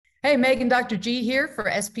Hey, Megan, Dr. G here for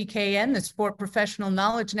SPKN, the Sport Professional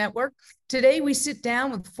Knowledge Network. Today, we sit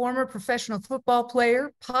down with former professional football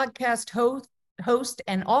player, podcast host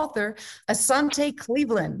and author, Asante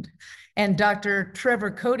Cleveland, and Dr.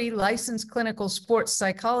 Trevor Cody, licensed clinical sports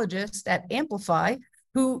psychologist at Amplify,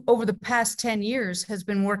 who over the past 10 years has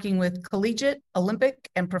been working with collegiate, Olympic,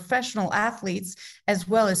 and professional athletes, as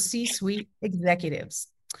well as C-suite executives.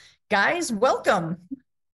 Guys, welcome.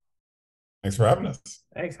 Thanks for having us.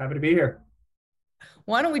 Thanks. Happy to be here.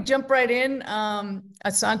 Why don't we jump right in?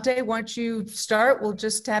 Asante, why don't you start? We'll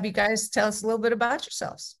just have you guys tell us a little bit about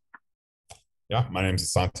yourselves. Yeah, my name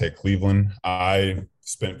is Asante Cleveland. I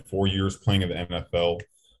spent 4 years playing in the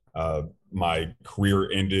NFL. My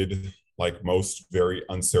career ended, like most, very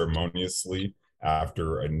unceremoniously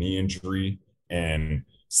after a knee injury. And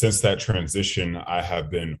since that transition, I have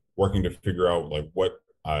been working to figure out what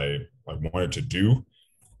I wanted to do.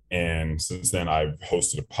 And since then, I've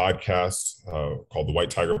hosted a podcast called the White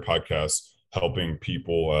Tiger Podcast, helping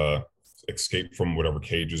people escape from whatever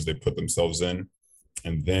cages they put themselves in.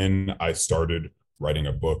 And then I started writing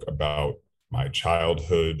a book about my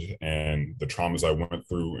childhood and the traumas I went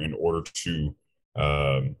through in order to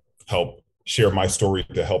help share my story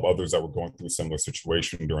to help others that were going through a similar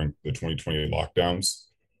situation during the 2020 lockdowns.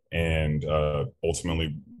 And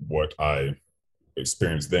ultimately, what I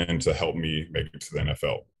experienced then to help me make it to the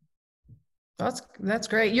NFL. That's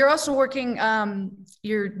great. You're also working,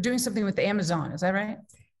 you're doing something with Amazon, is that right?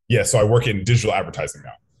 Yeah, so I work in digital advertising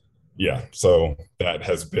now. Yeah, so that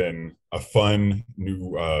has been a fun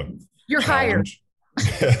new You're challenge.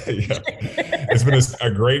 Hired. Yeah, it's been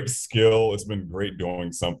a great skill. It's been great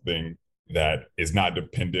doing something that is not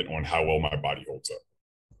dependent on how well my body holds up.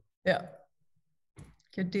 Yeah,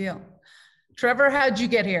 good deal. Trevor, how'd you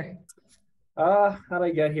get here? How'd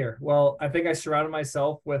I get here? Well, I think I surrounded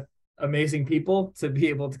myself with amazing people to be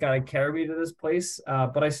able to kind of carry me to this place.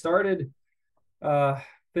 But I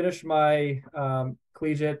finished my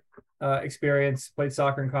collegiate experience, played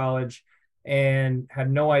soccer in college, and had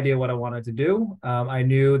no idea what I wanted to do. I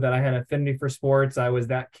knew that I had an affinity for sports. I was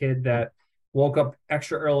that kid that woke up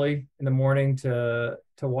extra early in the morning to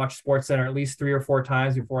watch SportsCenter at least 3 or 4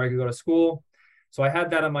 times before I could go to school. So I had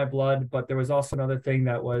that in my blood, but there was also another thing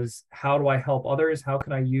that was, how do I help others? How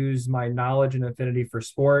can I use my knowledge and affinity for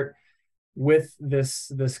sport with this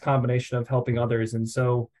combination of helping others? And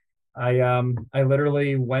so I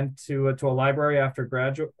literally went to a library after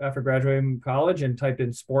graduating college and typed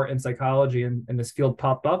in sport and psychology, and this field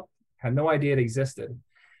popped up. Had no idea it existed.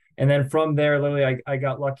 And then from there, literally, I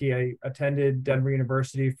got lucky. I attended Denver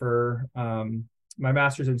University for my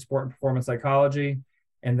master's in sport and performance psychology,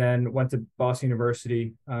 and then went to Boston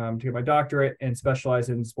University to get my doctorate and specialized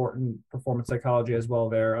in sport and performance psychology as well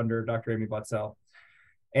there under Dr. Amy Butzel.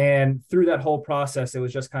 And through that whole process, it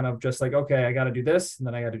was just kind of just like, okay, I got to do this, and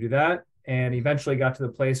then I got to do that. And eventually got to the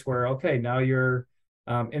place where, okay, now you're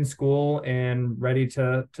in school and ready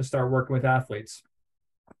to start working with athletes.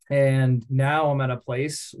 And now I'm at a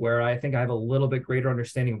place where I think I have a little bit greater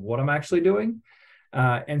understanding of what I'm actually doing.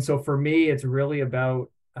 And so for me, it's really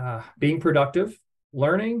about being productive,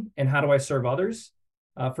 learning, and how do I serve others?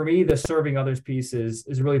 For me, the serving others piece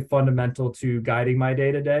is really fundamental to guiding my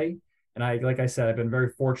day-to-day. And like I said, I've been very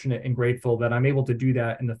fortunate and grateful that I'm able to do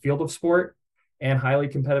that in the field of sport and highly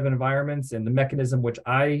competitive environments. And the mechanism which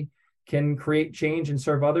I can create change and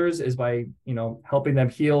serve others is by, helping them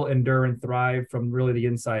heal, endure, and thrive from really the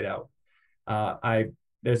inside out.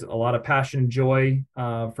 There's a lot of passion and joy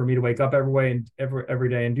for me to wake up every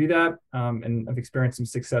day and do that. And I've experienced some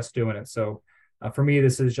success doing it. So for me,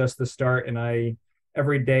 this is just the start. And I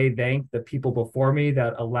every day thank the people before me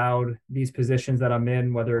that allowed these positions that I'm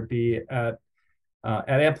in, whether it be at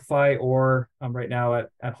Amplify or right now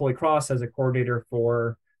at Holy Cross as a coordinator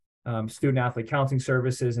for student athlete counseling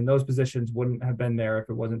services. And those positions wouldn't have been there if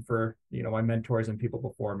it wasn't for, my mentors and people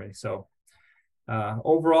before me. So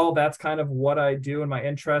overall, that's kind of what I do in my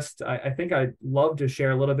interest. I think I'd love to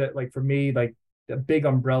share a little bit, like for me, like the big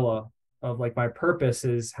umbrella of like my purpose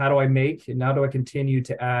is how do I make and how do I continue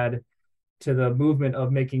to add to the movement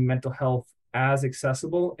of making mental health as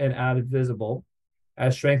accessible and as visible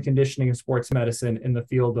as strength conditioning and sports medicine in the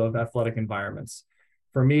field of athletic environments.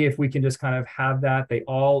 For me, if we can just kind of have that, they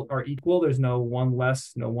all are equal. There's no one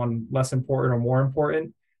less important or more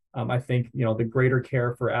important. I think, the greater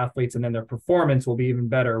care for athletes and then their performance will be even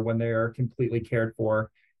better when they are completely cared for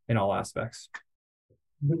in all aspects.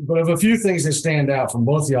 But of a few things that stand out from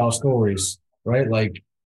both of y'all stories, right? Like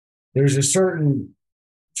there's a certain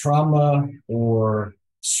trauma or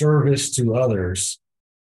service to others,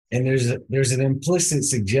 and there's an implicit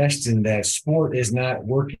suggestion that sport is not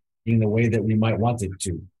working in the way that we might want it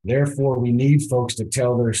to. Therefore, we need folks to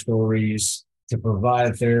tell their stories, to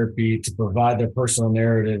provide therapy, to provide their personal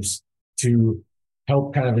narratives, to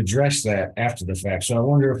help kind of address that after the fact. So I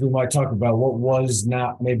wonder if we might talk about what was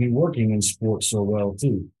not maybe working in sports so well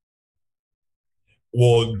too.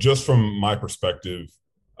 Well, just from my perspective,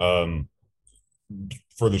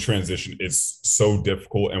 for the transition, it's so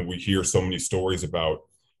difficult, and we hear so many stories about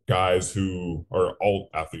guys who are all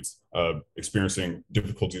athletes experiencing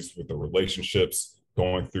difficulties with their relationships,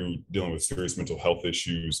 going through dealing with serious mental health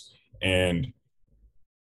issues, and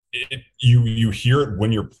you hear it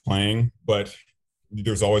when you're playing, but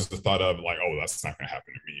there's always the thought of like, oh, that's not going to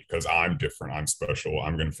happen to me because I'm different, I'm special,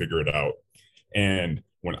 I'm going to figure it out. And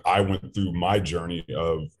when I went through my journey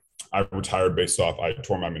of, I retired based off, I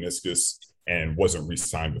tore my meniscus and wasn't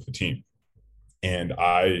re-signed with the team. And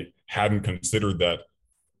I hadn't considered that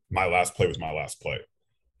my last play was my last play.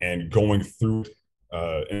 And going through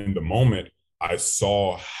in the moment, I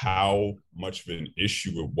saw how much of an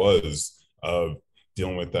issue it was of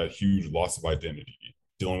dealing with that huge loss of identity,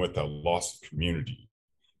 dealing with that loss of community,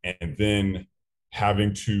 and then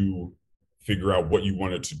having to figure out what you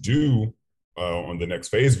wanted to do on the next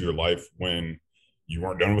phase of your life when you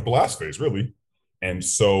weren't done with the last phase, really. And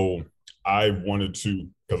so I wanted to,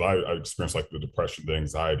 because I experienced like the depression, the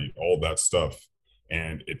anxiety, all that stuff.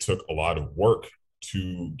 And it took a lot of work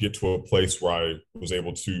to get to a place where I was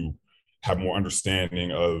able to have more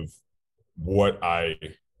understanding of what I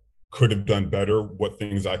could have done better, what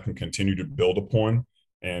things I can continue to build upon.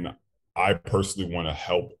 And I personally want to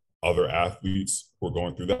help other athletes who are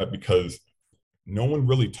going through that, because no one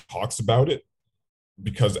really talks about it,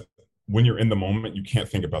 because when you're in the moment, you can't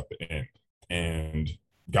think about the end. And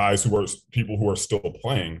people who are still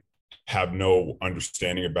playing have no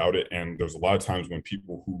understanding about it. And there's a lot of times when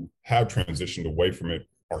people who have transitioned away from it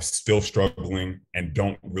are still struggling and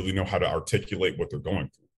don't really know how to articulate what they're going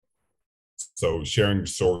through. So sharing your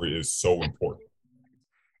story is so important.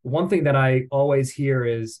 One thing that I always hear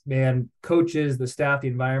is, man, coaches, the staff, the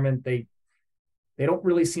environment, they don't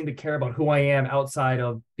really seem to care about who I am outside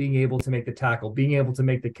of being able to make the tackle, being able to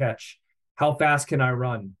make the catch. How fast can I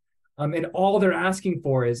run? And all they're asking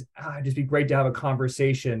for is, it'd just be great to have a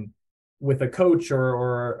conversation with a coach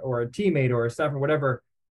or a teammate or a staff or whatever,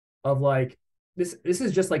 of like, this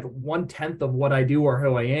is just like 1/10 of what I do or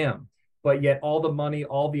who I am. But yet all the money,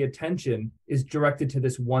 all the attention is directed to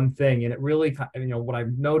this one thing. And it really, what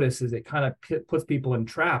I've noticed is it kind of puts people in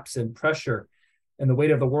traps and pressure and the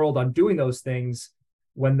weight of the world on doing those things,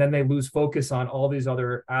 when then they lose focus on all these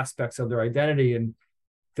other aspects of their identity. And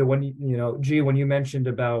so when when you mentioned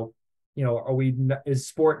about, is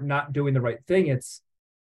sport not doing the right thing? It's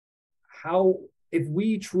how, if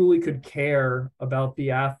we truly could care about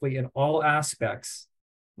the athlete in all aspects,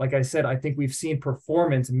 like I said, I think we've seen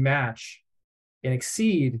performance match and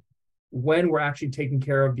exceed when we're actually taking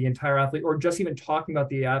care of the entire athlete, or just even talking about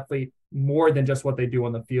the athlete more than just what they do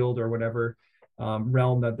on the field or whatever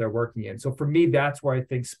realm that they're working in. So for me, that's where I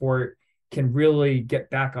think sport can really get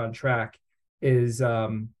back on track, is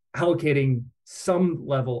allocating some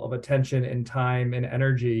level of attention and time and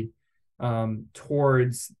energy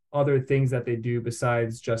towards other things that they do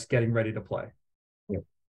besides just getting ready to play. Yeah.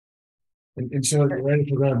 And so, right, if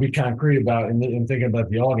we're going to be concrete about and thinking about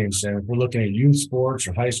the audience, and if we're looking at youth sports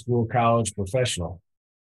or high school, college, professional,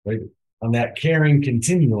 right, on that caring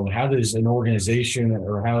continuum, how does an organization,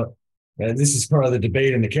 or how this is part of the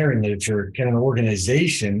debate in the caring literature, can an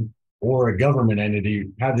organization or a government entity,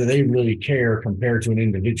 how do they really care compared to an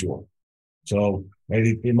individual? So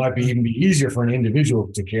maybe it might be even be easier for an individual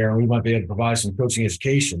to care, and we might be able to provide some coaching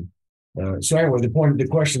education. So anyway, the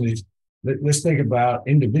question is, let's think about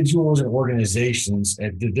individuals and organizations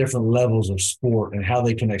at the different levels of sport and how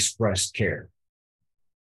they can express care.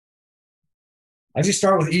 I just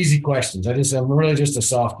start with easy questions. I'm really just a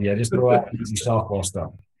softie. I just throw out easy softball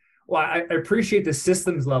stuff. Well, I appreciate the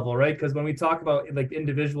systems level, right? Because when we talk about like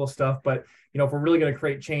individual stuff, but if we're really going to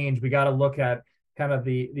create change, we got to look at kind of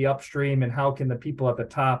the upstream and how can the people at the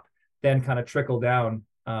top then kind of trickle down.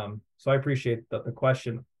 So I appreciate the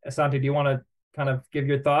question. Asante, do you want to kind of give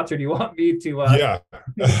your thoughts, or do you want me to? Yeah,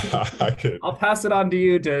 I could. I'll pass it on to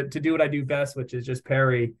you to do what I do best, which is just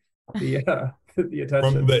parry the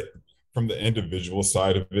attention. From the individual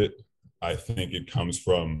side of it, I think it comes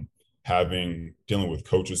from dealing with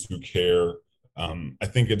coaches who care. I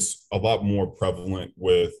think it's a lot more prevalent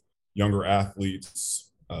with younger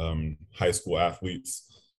athletes, high school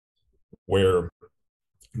athletes, where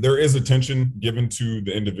there is attention given to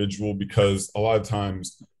the individual, because a lot of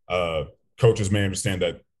times coaches may understand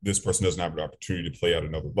that this person doesn't have an opportunity to play at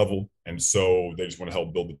another level. And so they just want to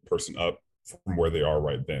help build the person up. from where they are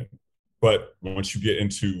right then. But once you get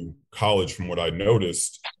into college, from what I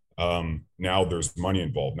noticed, now there's money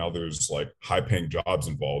involved. Now there's like high paying jobs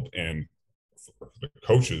involved. And for the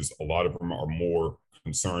coaches, a lot of them are more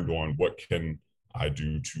concerned on what can I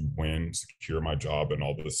do to win, secure my job and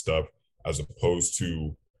all this stuff, as opposed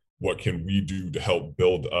to what can we do to help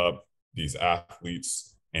build up these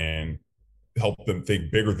athletes and help them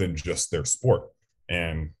think bigger than just their sport.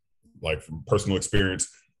 And like from personal experience,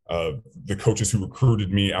 the coaches who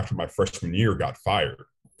recruited me after my freshman year got fired.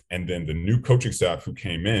 And then the new coaching staff who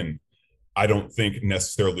came in, I don't think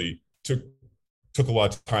necessarily took a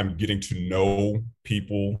lot of time getting to know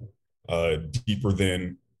people deeper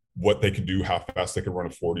than what they could do, how fast they could run a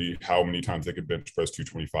 40, how many times they could bench press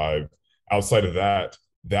 225. Outside of that,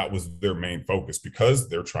 that was their main focus because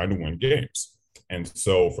they're trying to win games. And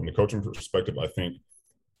so from the coaching perspective, I think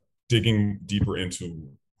digging deeper into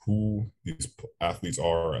who these athletes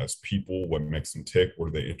are as people, what makes them tick, what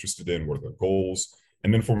are they interested in, what are their goals,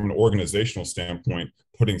 and then from an organizational standpoint,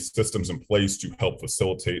 putting systems in place to help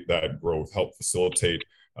facilitate that growth, help facilitate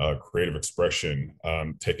creative expression,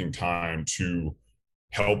 taking time to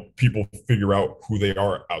help people figure out who they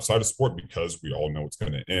are outside of sport, because we all know it's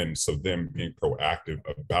going to end. So them being proactive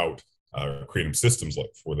about creating systems like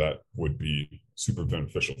for that would be super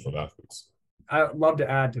beneficial for the athletes. I'd love to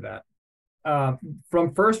add to that.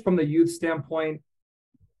 From the youth standpoint,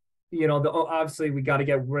 obviously we got to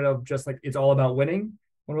get rid of just like it's all about winning.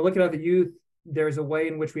 When we're looking at the youth, there's a way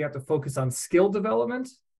in which we have to focus on skill development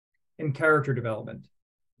and character development.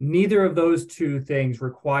 Neither of those two things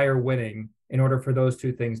require winning in order for those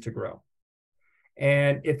two things to grow.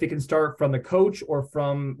 And if it can start from the coach or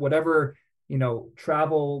from whatever,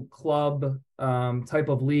 travel club type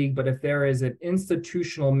of league, but if there is an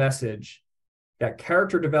institutional message that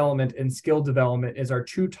character development and skill development is our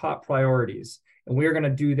two top priorities, and we are going to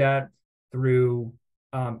do that through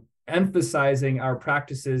emphasizing our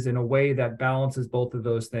practices in a way that balances both of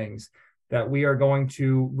those things, that we are going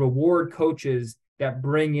to reward coaches that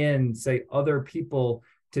bring in, say, other people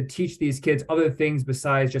to teach these kids other things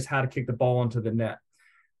besides just how to kick the ball into the net.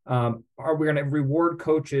 Are we going to reward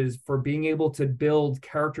coaches for being able to build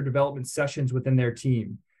character development sessions within their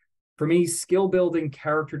team? For me, skill building,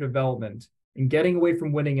 character development, and getting away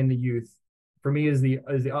from winning in the youth, for me, is the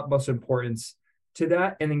utmost importance to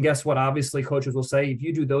that. And then guess what? Obviously, coaches will say, if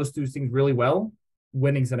you do those two things really well,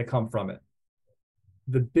 winning's going to come from it.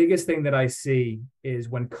 The biggest thing that I see is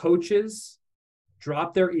when coaches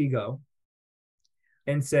drop their ego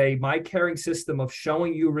and say, my caring system of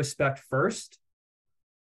showing you respect first,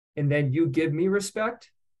 and then you give me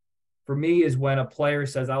respect, for me is when a player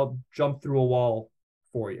says, I'll jump through a wall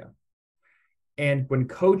for you. And when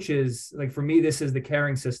coaches, like for me, this is the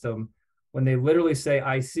caring system, when they literally say,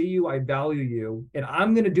 I see you, I value you, and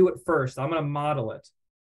I'm going to do it first. I'm going to model it.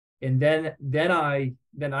 And then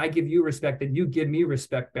I give you respect, then you give me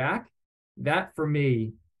respect back. That for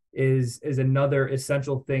me is another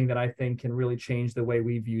essential thing that I think can really change the way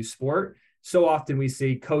we view sport. So often we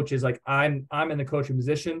see coaches like, I'm in the coaching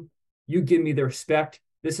position. You give me the respect.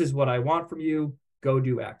 This is what I want from you. Go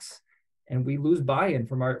do X. And we lose buy-in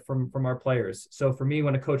from our players. So for me,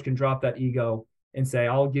 when a coach can drop that ego and say,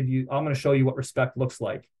 I'm going to show you what respect looks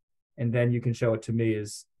like, and then you can show it to me,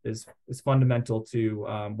 is fundamental to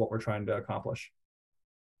what we're trying to accomplish.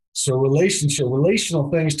 So relational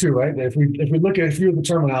things too, right? If we look at a few of the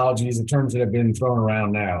terminologies, the terms that have been thrown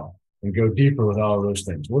around now, and go deeper with all of those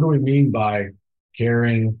things, what do we mean by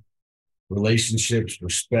caring, relationships,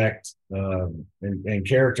 respect, and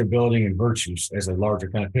character building and virtues as a larger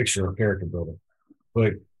kind of picture of character building?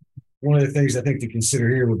 But one of the things I think to consider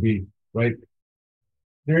here would be, right,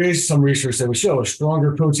 there is some research that would show a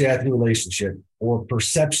stronger coach-athlete relationship or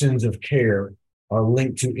perceptions of care are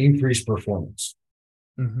linked to increased performance.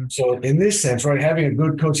 Mm-hmm. So in this sense, right, having a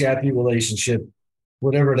good coach-athlete relationship,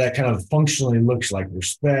 whatever that kind of functionally looks like,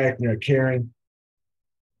 respect, caring,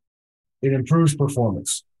 it improves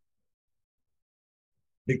performance.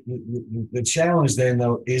 The challenge then,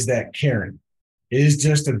 though, is that caring. Is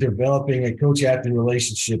just a developing a coach-athlete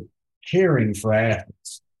relationship caring for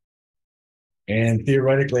athletes? And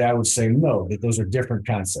theoretically, I would say no, that those are different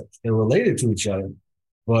concepts. They're related to each other,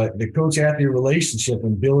 but the coach-athlete relationship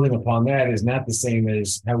and building upon that is not the same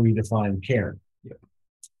as how we define caring.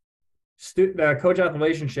 The coach-athlete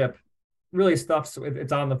relationship really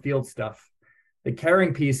it's on the field stuff. The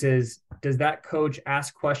caring piece is, does that coach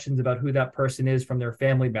ask questions about who that person is from their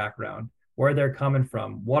family background, where they're coming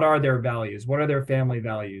from, what are their values, what are their family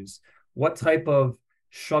values, what type of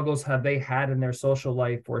struggles have they had in their social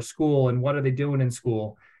life or school, and what are they doing in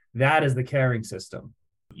school? That is the caring system.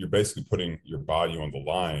 You're basically putting your body on the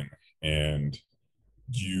line And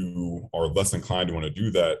you are less inclined to want to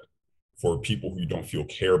do that for people who you don't feel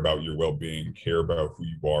care about your well-being, care about who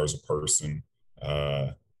you are as a person.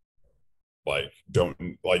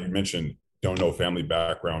 Don't, like you mentioned, don't know family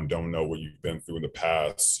background, don't know what you've been through in the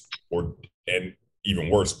past, and even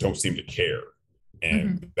worse, don't seem to care.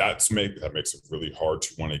 And that makes it really hard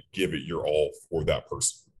to want to give it your all for that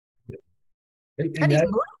person. How do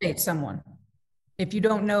you motivate someone if you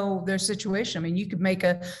don't know their situation? I mean, you could make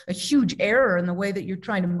a huge error in the way that you're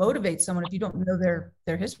trying to motivate someone if you don't know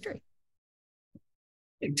their history.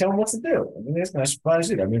 Tell them what to do. I mean, that's not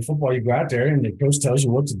surprising. I mean, football, you go out there and the coach tells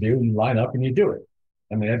you what to do, and you line up and you do it.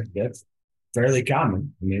 I mean, that's fairly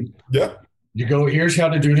common. I mean, yeah. You go, here's how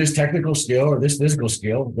to do this technical skill or this physical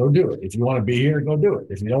skill. Go do it. If you want to be here, go do it.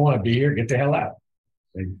 If you don't want to be here, get the hell out.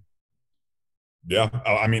 Yeah,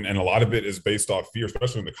 I mean, and a lot of it is based off fear,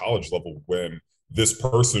 especially in the college level, when this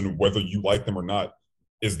person, whether you like them or not,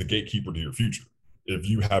 is the gatekeeper to your future. If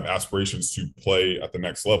you have aspirations to play at the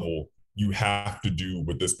next level, you have to do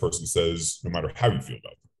what this person says, no matter how you feel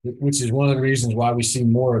about it. Which is one of the reasons why we see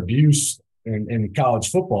more abuse in college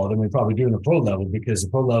football than we probably do in the pro level, because the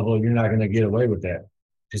pro level, you're not going to get away with that.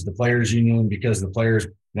 Because the players union, because the players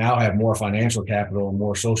now have more financial capital and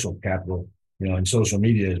more social capital, and social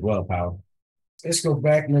media as well, Powell. Let's go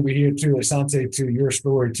back maybe here too, Asante, to your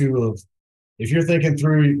story too, of if you're thinking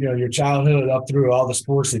through, your childhood up through all the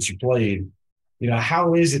sports that you played,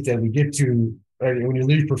 how is it that we get to, right, when you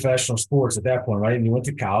leave professional sports at that point, right? And you went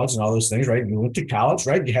to college and all those things, right? You went to college,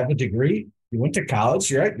 right? You have a degree. You went to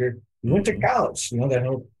college, right? You went to college. That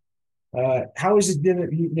whole. How is it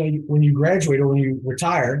that when you graduate or when you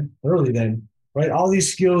retire early, then right, all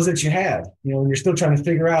these skills that you have, when you're still trying to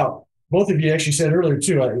figure out. Both of you actually said earlier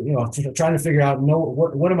too, trying to figure out,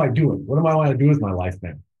 what am I doing? What am I want to do with my life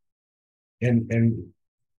now? And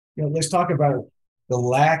let's talk about the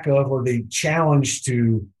lack of or the challenge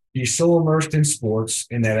to be so immersed in sports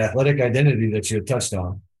and that athletic identity that you had touched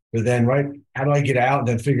on. But then, right, how do I get out and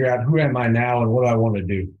then figure out who am I now and what do I want to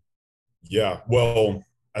do? Yeah, well,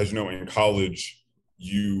 as you know, in college,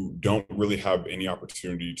 you don't really have any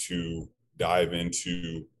opportunity to dive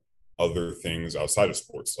into other things outside of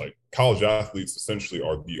sports. Like college athletes essentially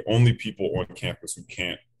are the only people on campus who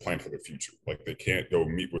can't plan for the future. Like they can't go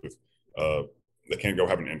meet with, they can't go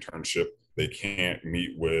have an internship. They can't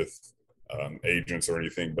meet with agents or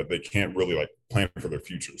anything, but they can't really plan for their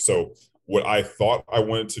future. So what I thought I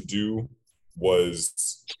wanted to do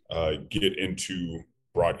was get into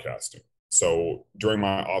broadcasting. So during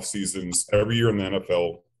my off seasons, every year in the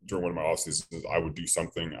NFL, during one of my off seasons, I would do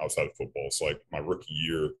something outside of football. So like my rookie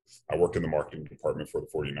year, I worked in the marketing department for the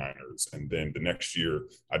 49ers. And then the next year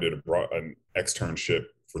I did an externship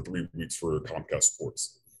for 3 weeks for Comcast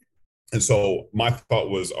Sports. And so my thought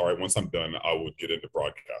was, all right, once I'm done, I would get into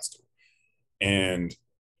broadcasting. And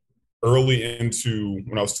early into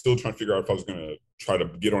when I was still trying to figure out if I was going to try to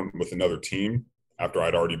get on with another team after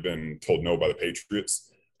I'd already been told no by the Patriots,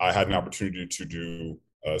 I had an opportunity to do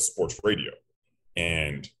sports radio.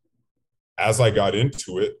 And as I got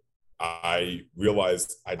into it, I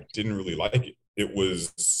realized I didn't really like it. It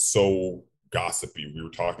was so gossipy. We were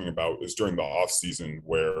talking about, it was during the off season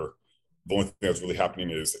where the only thing that's really happening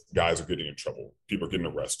is guys are getting in trouble. People are getting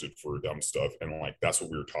arrested for dumb stuff. And that's what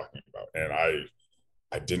we were talking about. And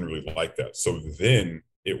I didn't really like that. So then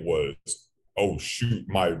it was, oh shoot,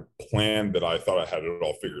 my plan that I thought I had it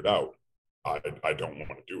all figured out, I don't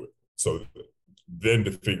want to do it. So then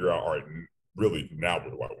to figure out, all right, really now what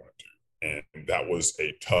do I want to do? And that was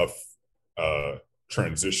a tough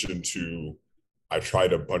transition to, I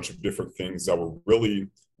tried a bunch of different things that were really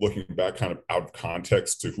looking back kind of out of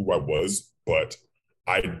context to who I was, but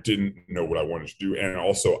I didn't know what I wanted to do. And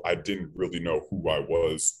also I didn't really know who I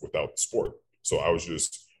was without the sport. So I was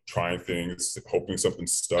just trying things, hoping something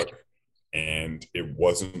stuck. And it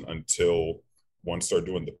wasn't until one started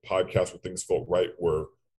doing the podcast where things felt right, where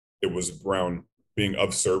it was around being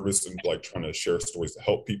of service and trying to share stories to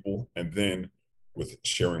help people. And then with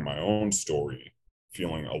sharing my own story,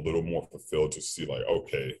 feeling a little more fulfilled to see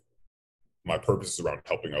okay, my purpose is around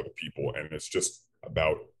helping other people. And it's just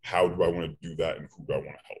about how do I want to do that and who do I want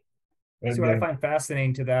to help? So what I find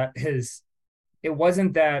fascinating to that is it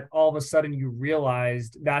wasn't that all of a sudden you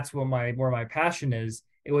realized that's what where my passion is.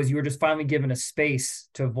 It was you were just finally given a space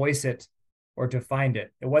to voice it or to find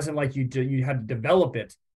it. It wasn't like you had to develop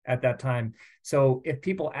it at that time. So if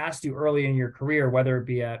people asked you early in your career, whether it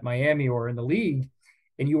be at Miami or in the league,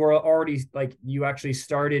 and you were already you actually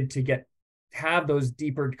started to have those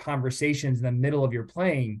deeper conversations in the middle of your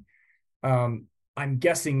playing, I'm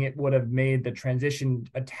guessing it would have made the transition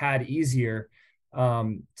a tad easier,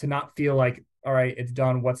 to not feel like all right, it's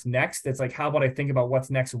done. What's next? It's like, how about I think about what's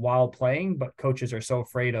next while playing? But coaches are so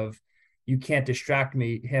afraid of, you can't distract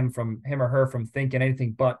him or her from thinking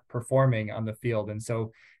anything but performing on the field. And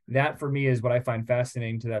so that for me is what I find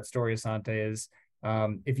fascinating to that story, Asante, is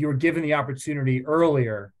if you were given the opportunity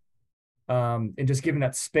earlier and just given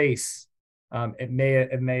that space, it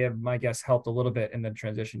may have, my guess, helped a little bit in the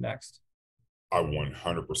transition next. I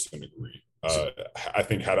 100% agree. I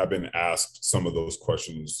think had I been asked some of those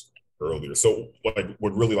questions earlier, so like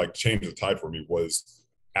what really like changed the tide for me was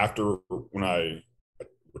after when I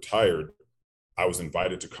retired, I was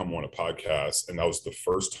invited to come on a podcast, and that was the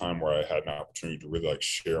first time where I had an opportunity to really like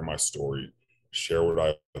share my story, share what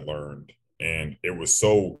I learned, and it was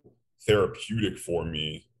so therapeutic for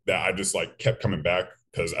me that I just like kept coming back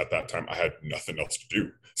because at that time I had nothing else to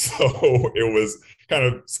do. So it was kind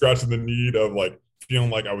of scratching the need of like feeling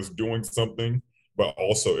like I was doing something, but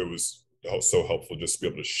also it was so helpful just to be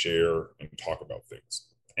able to share and talk about things.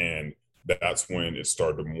 And that's when it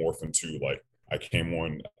started to morph into like I came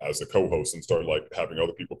on as a co-host and started like having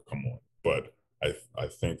other people come on. But I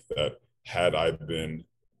think that had I been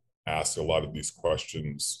asked a lot of these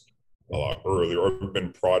questions a lot earlier or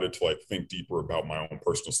been prodded to like think deeper about my own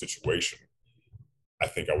personal situation, I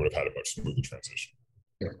think I would have had a much smoother transition.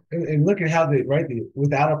 And look at how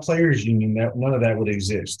without a players union, that none of that would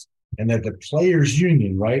exist. And that the players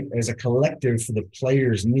union, right, as a collective for the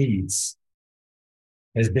players' needs,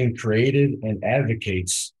 has been created and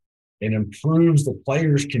advocates and improves the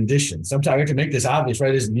players' condition. Sometimes I have to make this obvious,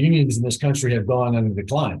 right? As unions in this country have gone on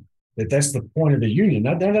decline, that's the point of the union.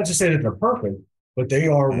 They're not to say that they're perfect, but they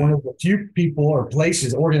are one of the few people or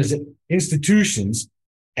places, institutions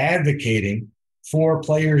advocating for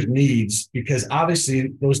players' needs, because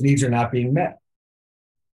obviously those needs are not being met.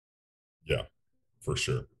 Yeah, for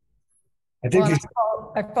sure. I think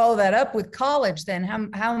I follow that up with college. Then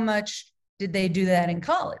how much did they do that in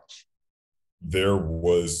college? There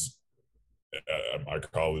was at my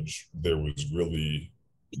college, there was really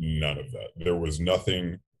none of that. There was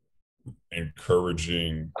nothing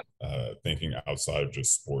encouraging thinking outside of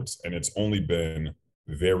just sports. And it's only been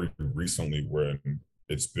very recently when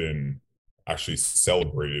it's been actually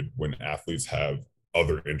celebrated when athletes have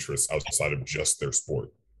other interests outside of just their sport.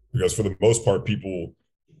 Because for the most part, people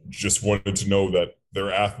just wanted to know that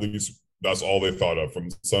they're athletes. That's all they thought of from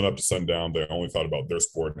sun up to sundown. They only thought about their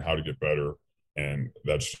sport and how to get better. And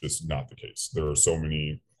that's just not the case. There are so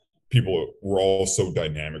many people, we're all so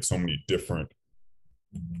dynamic, so many different,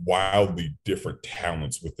 wildly different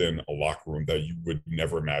talents within a locker room that you would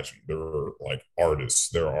never imagine. There are like artists,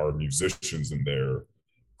 there are musicians in there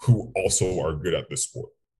who also are good at this sport.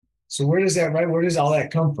 So where does that, right? Where does all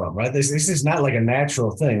that come from, right? This is not like a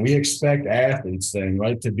natural thing. We expect athletes then,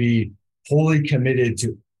 right, to be wholly committed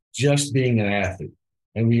to just being an athlete.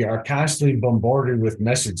 And we are constantly bombarded with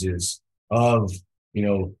messages of,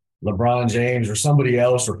 LeBron James or somebody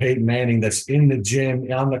else or Peyton Manning that's in the gym,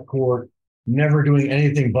 on the court, never doing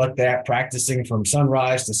anything but that, practicing from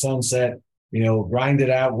sunrise to sunset, grind it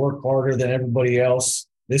out, work harder than everybody else.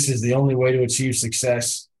 This is the only way to achieve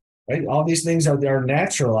success, right? All these things are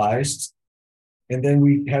naturalized. And then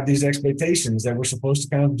we have these expectations that we're supposed to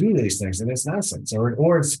kind of do these things, and it's nonsense,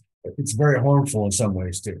 or it's very harmful in some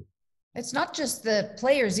ways too. It's not just the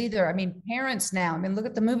players either. I mean, parents now. I mean, look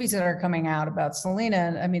at the movies that are coming out about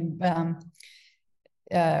Selena. I mean,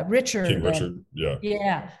 Richard. King Richard, yeah.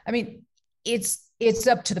 Yeah. I mean, it's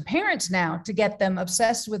up to the parents now to get them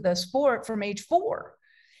obsessed with the sport from age 4.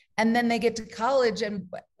 And then they get to college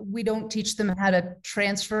and we don't teach them how to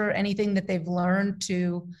transfer anything that they've learned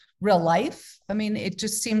to real life. I mean, it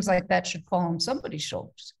just seems like that should fall on somebody's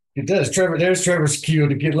shoulders. It does. Trevor, there's Trevor's cue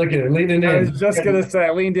to look at it, leaning in. I was just going to say,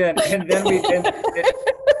 I leaned in. And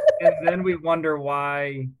then we wonder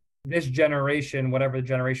why this generation, whatever the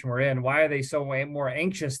generation we're in, why are they so way more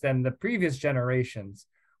anxious than the previous generations?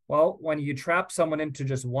 Well, when you trap someone into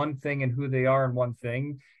just one thing and who they are in one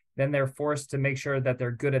thing, then they're forced to make sure that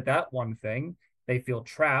they're good at that one thing. They feel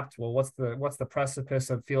trapped. Well, what's the precipice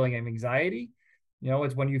of feeling anxiety?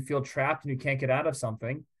 It's when you feel trapped and you can't get out of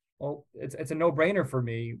something. Well, it's a no-brainer for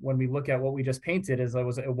me when we look at what we just painted as it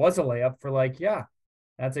was a layup for like, yeah,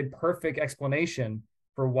 that's a perfect explanation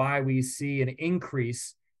for why we see an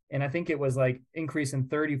increase. And I think it was like increase in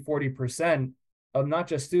 30-40% of not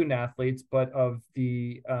just student athletes, but of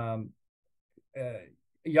the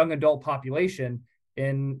young adult population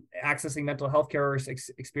in accessing mental health care or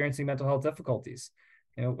experiencing mental health difficulties.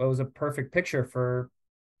 It was a perfect picture for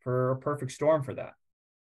a perfect storm for that.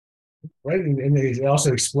 Right. And it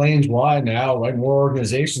also explains why now, right, more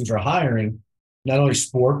organizations are hiring not only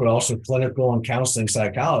sport, but also clinical and counseling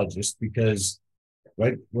psychologists, because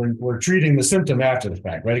right? We're treating the symptom after the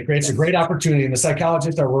fact, right? It creates a great opportunity. And the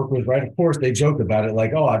psychologists I work with, right, of course, they joke about it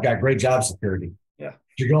like, oh, I've got great job security. Yeah.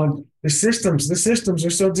 You're going, the systems are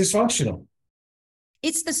so dysfunctional.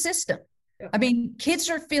 It's the system. Yeah. I mean, kids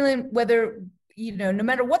are feeling whether, no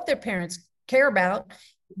matter what their parents care about,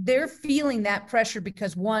 they're feeling that pressure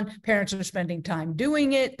because one, parents are spending time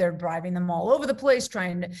doing it. They're driving them all over the place,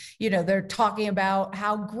 trying to, they're talking about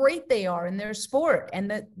how great they are in their sport.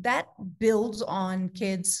 And that builds on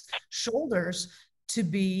kids' shoulders to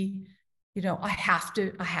be, I have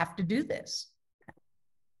to do this.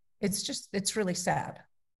 It's really sad.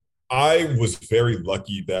 I was very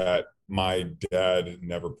lucky that my dad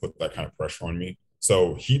never put that kind of pressure on me.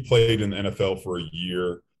 So he played in the NFL for a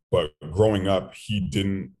year, but growing up, he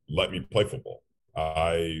didn't let me play football.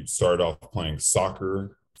 I started off playing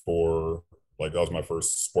soccer that was my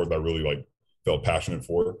first sport that I really felt passionate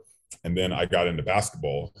for. And then I got into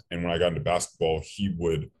basketball. And when I got into basketball, he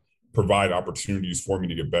would provide opportunities for me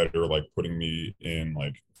to get better, like putting me in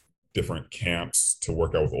different camps to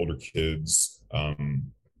work out with older kids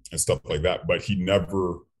and stuff like that. But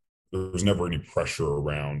there was never any pressure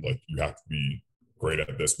around you have to be great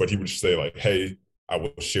at this. But he would say hey, I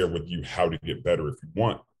will share with you how to get better if you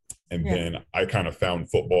want. And then I kind of found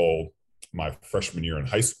football my freshman year in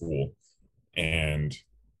high school, and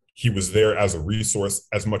he was there as a resource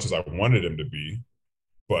as much as I wanted him to be,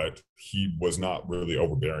 but he was not really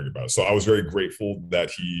overbearing about it. So I was very grateful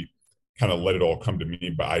that he kind of let it all come to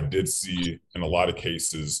me. But I did see in a lot of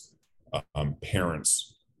cases,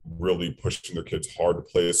 parents really pushing their kids hard to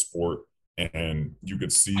play a sport. And you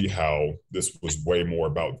could see how this was way more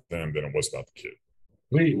about them than it was about the kid.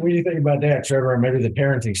 What do you think about that, Trevor, and maybe the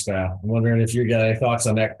parenting style? I'm wondering if you got any thoughts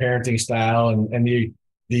on that parenting style and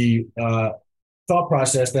the thought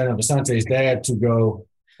process then of Asante's dad to go,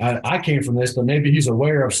 I came from this, but maybe he's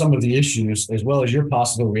aware of some of the issues as well as your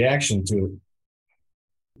possible reaction to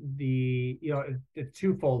it. It's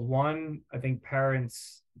twofold. One, I think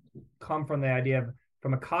parents come from the idea of,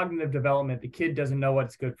 from a cognitive development, the kid doesn't know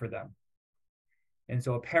what's good for them. And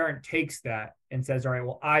so a parent takes that and says, all right,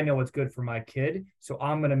 well, I know what's good for my kid, so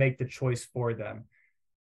I'm going to make the choice for them.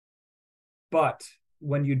 But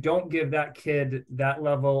when you don't give that kid that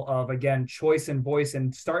level of, again, choice and voice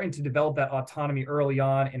and starting to develop that autonomy early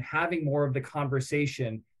on and having more of the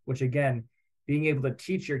conversation, which again, being able to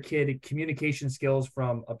teach your kid communication skills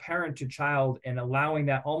from a parent to child and allowing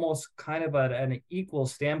that almost kind of at an equal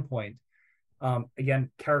standpoint, again,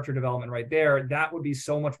 character development right there, that would be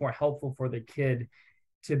so much more helpful for the kid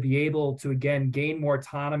to be able to, again, gain more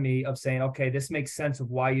autonomy of saying, okay, this makes sense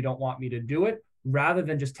of why you don't want me to do it, rather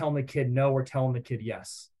than just telling the kid no or telling the kid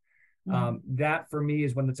yes. That for me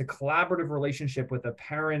is when it's a collaborative relationship with a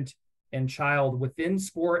parent and child within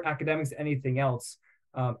sport, academics, anything else.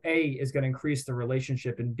 A is going to increase the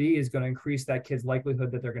relationship, and B is going to increase that kid's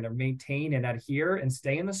likelihood that they're going to maintain and adhere and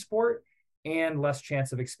stay in the sport, and less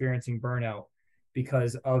chance of experiencing burnout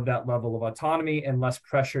because of that level of autonomy and less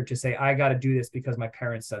pressure to say, I got to do this because my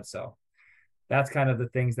parents said so. That's kind of the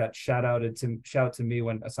things that shout out to me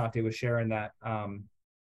when Asante was sharing that,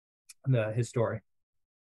 his story.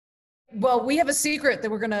 Well, we have a secret that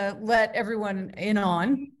we're going to let everyone in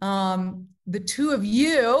on. The two of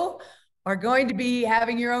you are going to be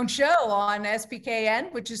having your own show on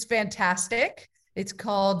SPKN, which is fantastic. It's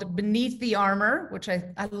called Beneath the Armor, which I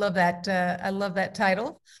love that. I love that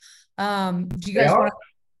title. Do you guys want to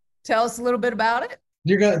tell us a little bit about it?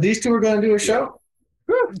 These two are going to do a show?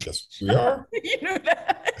 Yes, we are. You know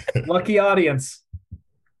that. Lucky audience.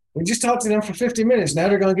 We just talked to them for 50 minutes. Now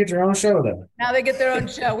they're going to get their own show then. Now they get their own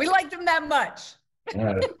show. We like them that much. All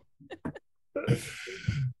right.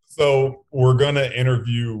 So we're going to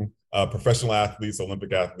interview professional athletes,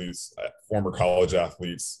 Olympic athletes, former college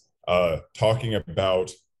athletes, talking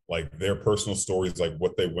about their personal stories,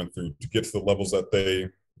 what they went through to get to the levels that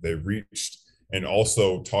they reached, and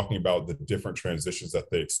also talking about the different transitions that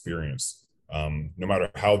they experienced. No matter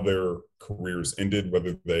how their careers ended,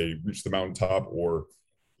 whether they reached the mountaintop or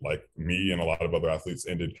like me and a lot of other athletes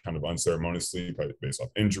ended kind of unceremoniously based off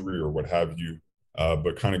injury or what have you,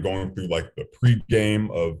 but kind of going through the pre-game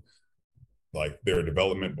of their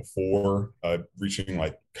development before reaching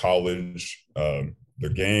college, the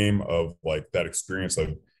game of that experience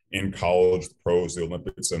of in college, the pros, the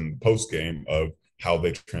Olympics, and post-game of how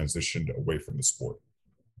they transitioned away from the sport.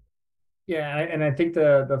 Yeah, and I think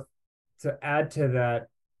to add to that,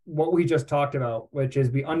 what we just talked about, which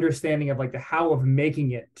is the understanding of the how of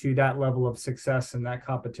making it to that level of success in that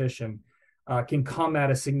competition, can come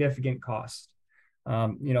at a significant cost.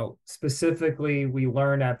 Specifically, we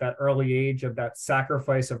learn at that early age of that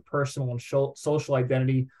sacrifice of personal and social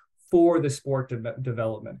identity for the sport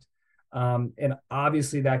development. And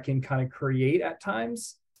obviously that can kind of create at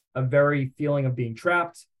times a very feeling of being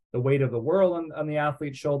trapped, the weight of the world on the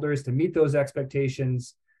athlete's shoulders to meet those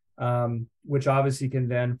expectations, which obviously can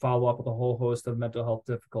then follow up with a whole host of mental health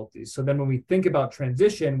difficulties. So then when we think about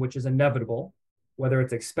transition, which is inevitable, whether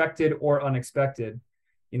it's expected or unexpected,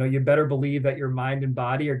 you better believe that your mind and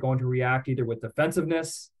body are going to react either with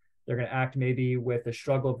defensiveness, they're going to act maybe with a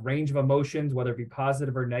struggle of range of emotions, whether it be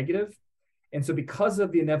positive or negative. And so because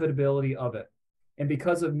of the inevitability of it, and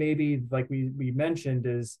because of maybe, like we mentioned,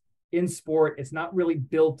 is in sport, it's not really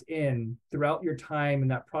built in throughout your time in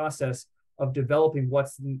that process of developing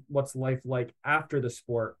what's life like after the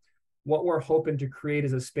sport. What we're hoping to create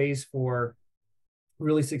is a space for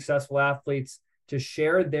really successful athletes to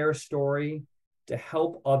share their story, to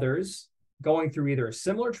help others going through either a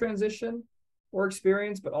similar transition or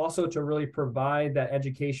experience, but also to really provide that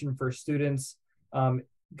education for students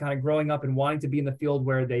kind of growing up and wanting to be in the field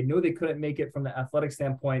where they knew they couldn't make it from the athletic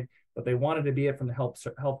standpoint, but they wanted to be it from the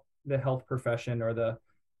health profession or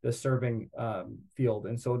the serving field.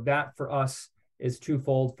 And so that for us is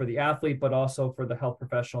twofold, for the athlete, but also for the health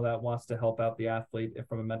professional that wants to help out the athlete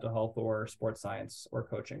from a mental health or sports science or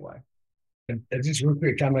coaching way. And just real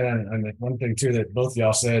quick comment on one thing too that both of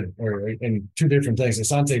y'all said, and two different things.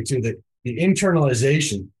 Asante too, that the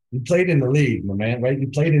internalization, you played in the league, my man, right? You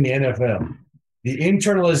played in the NFL. The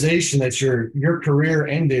internalization that your career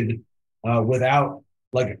ended without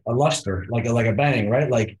like a luster, like a bang, right?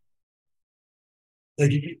 Like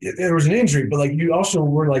there was an injury, but like you also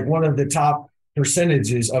were like one of the top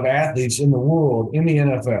percentages of athletes in the world in the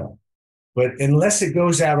NFL. But unless it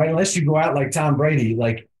goes out, right? Unless you go out like Tom Brady,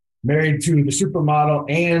 like married to the supermodel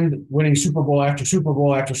and winning Super Bowl after Super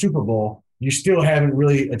Bowl after Super Bowl, you still haven't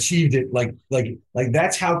really achieved it. Like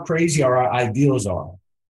that's how crazy our ideals are.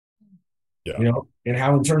 Yeah. And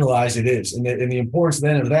how internalized it is. And the importance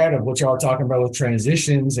then of that, of what y'all are talking about with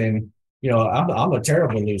transitions. And, I'm a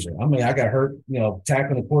terrible loser. I mean, I got hurt,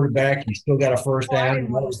 tackling the quarterback. You still got a first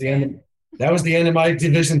down. That was the end of my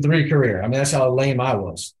Division III career. I mean, that's how lame I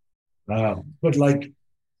was. But like.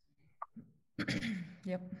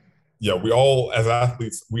 Yep. Yeah, we all, as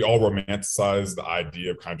athletes, we all romanticize the idea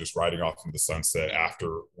of kind of just riding off in the sunset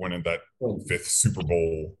after winning that 5th Super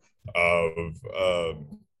Bowl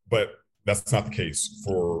but that's not the case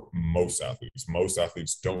for most athletes. Most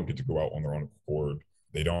athletes don't get to go out on their own accord.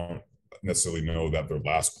 They don't necessarily know that their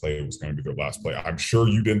last play was going to be their last play. I'm sure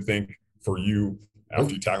you didn't think for you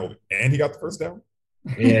after you tackled and he got the first down.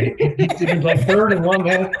 Yeah, he was like 3rd and 1,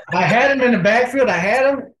 man. I had him in the backfield. I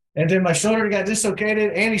had him, and then my shoulder got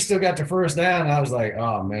dislocated, and he still got the first down. And I was like,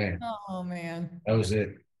 oh, man. Oh, man. That was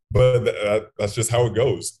it. But that's just how it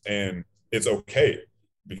goes. And it's okay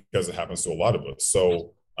because it happens to a lot of us.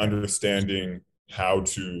 So understanding how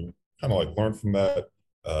to kind of like learn from that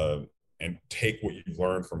and take what you've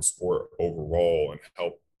learned from sport overall and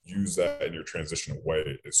help use that in your transition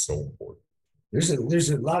away is so important. There's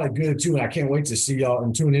a lot of good too, and I can't wait to see y'all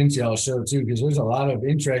and tune into y'all's show too, because there's a lot of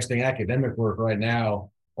interesting academic work right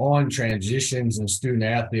now on transitions and student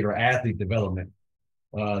athlete or athlete development.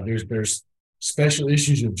 There's special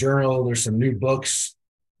issues of journal. There's some new books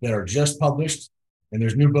that are just published, and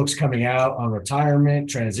there's new books coming out on retirement,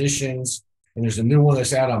 transitions, and there's a new one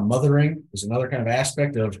that's out on mothering. There's another kind of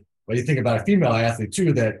aspect of what you think about a female athlete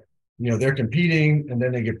too, that they're competing and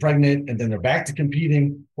then they get pregnant and then they're back to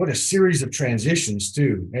competing. What a series of transitions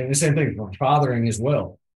too. And the same thing for fathering as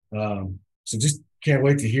well. So just can't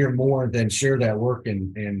wait to hear more and then share that work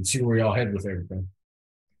and see where y'all head with everything.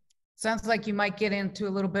 Sounds like you might get into a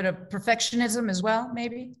little bit of perfectionism as well,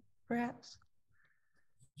 maybe, perhaps.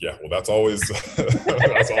 Yeah, well, that's always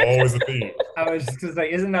the theme. I was just going to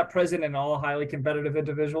say, isn't that present in all highly competitive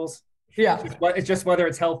individuals? Yeah. It's just whether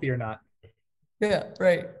it's healthy or not. Yeah,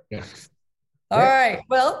 right. Yeah. All right.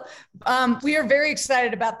 Well, we are very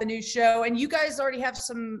excited about the new show, and you guys already have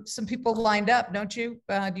some people lined up, don't you?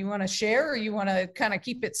 Do you want to share, or you want to kind of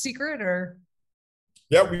keep it secret, or?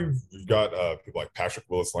 Yeah, we've got people like Patrick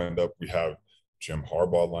Willis lined up. We have Jim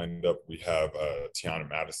Harbaugh lined up. We have Tiana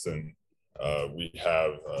Madison. We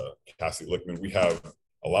have Cassie Lickman. We have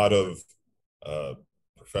a lot of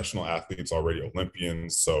professional athletes already,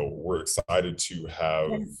 Olympians. So we're excited to have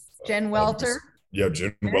Jen Welter.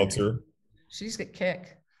 Jen Welter. She's a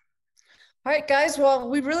kick. All right, guys. Well,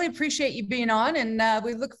 we really appreciate you being on, and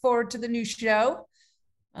we look forward to the new show.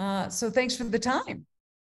 So thanks for the time.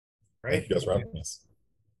 Thank you guys for having us.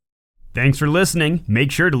 Thanks for listening.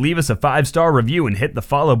 Make sure to leave us a 5-star review and hit the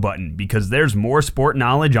follow button, because there's more sport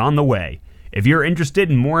knowledge on the way. If you're interested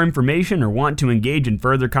in more information or want to engage in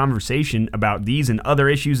further conversation about these and other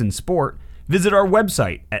issues in sport, Visit our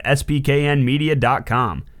website at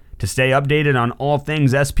spknmedia.com. To stay updated on all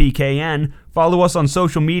things SPKN, follow us on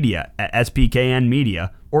social media at SPKN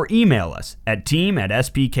Media or email us at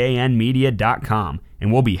team@spknmedia.com,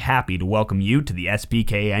 and we'll be happy to welcome you to the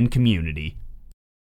SPKN community.